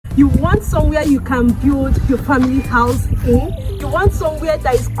You want somewhere you can build your family house in. You want somewhere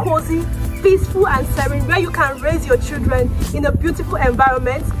that is cozy, peaceful and serene, where you can raise your children in a beautiful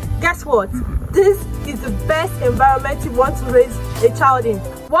environment. Guess what? This is the best environment you want to raise a child in.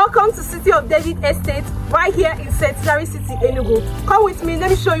 Welcome to City of David Estate, right here in Centenary City, Enugu. Come with me, let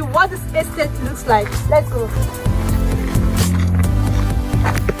me show you what this estate looks like. Let's go.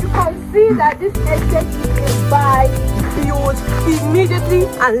 You can see that this estate is buy, build, immediately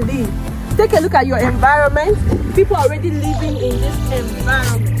and live. Take a look at your environment. People are already living in this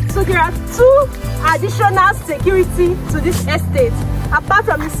environment. So there are two additional security to this estate, apart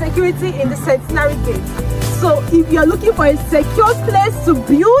from the security in the Centenary gate. So if you're looking for a secure place to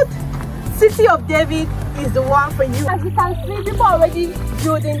build, City of David is the one for you. As you can see, people are already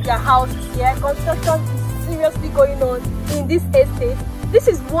building their houses here. Construction is seriously going on in this estate. This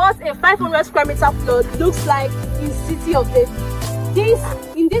is what a 500 square meter plot looks like in City of David.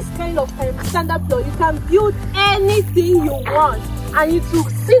 In this kind of standard plot, you can build anything you want and you to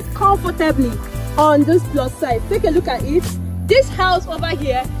sit comfortably on this plot size. Take a look at it. This house over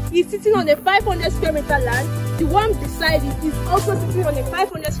here is sitting on a 500 square meter land. The one beside it is also sitting on a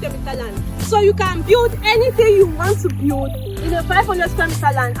 500 square meter land. So you can build anything you want to build in a 500 square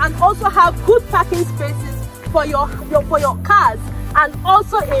meter land and also have good parking spaces for your cars and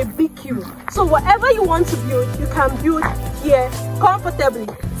also a BQ. So whatever you want to build, you can build here comfortably.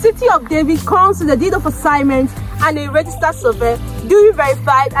 City of David comes with a deed of assignment and a registered survey, duly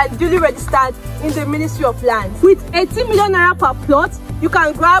verified and duly registered in the Ministry of Lands. With 18 million naira per plot, you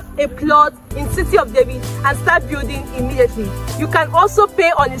can grab a plot in City of David and start building immediately. You can also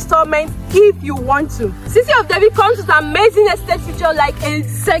pay on installments if you want to. City of David comes with an amazing estate feature like a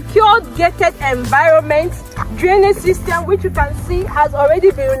secure gated environment, drainage system which you can see has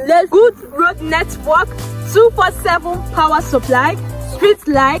already been laid, good road network, 247 power supply, street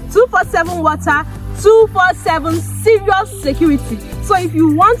light, 247 water, 247 serious security. So if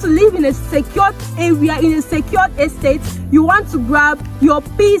you want to live in a secured area, in a secured estate, you want to grab your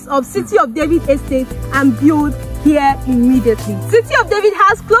piece of City of David estate and build here immediately. City of David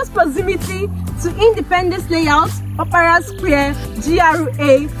has close proximity to Independence Layout, Opera Square,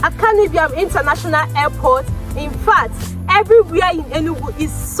 GRA, Akanibiam International Airport. In fact, everywhere in Enugu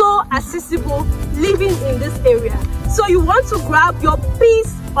is so accessible living in this area. So you want to grab your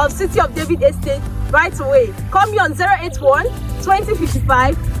piece of City of David estate right away. Call me on 081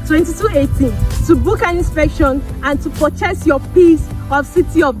 2055 2218 to book an inspection and to purchase your piece of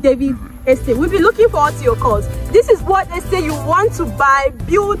City of David estate. We'll be looking forward to your calls. This is what estate you want to buy,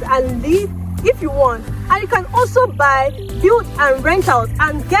 build and live if you want. And you can also buy, build and rent out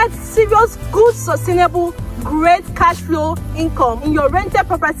and get serious, good, sustainable, great cash flow income in your rented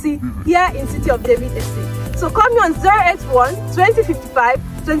property here in City of David estate. So call me on 081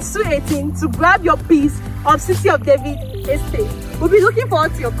 2055 2218 to grab your piece of City of David estate. We'll be looking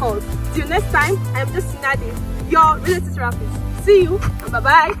forward to your calls. Till next time, I'm Josie Nnadi, your real estate therapist. See you and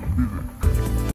bye-bye.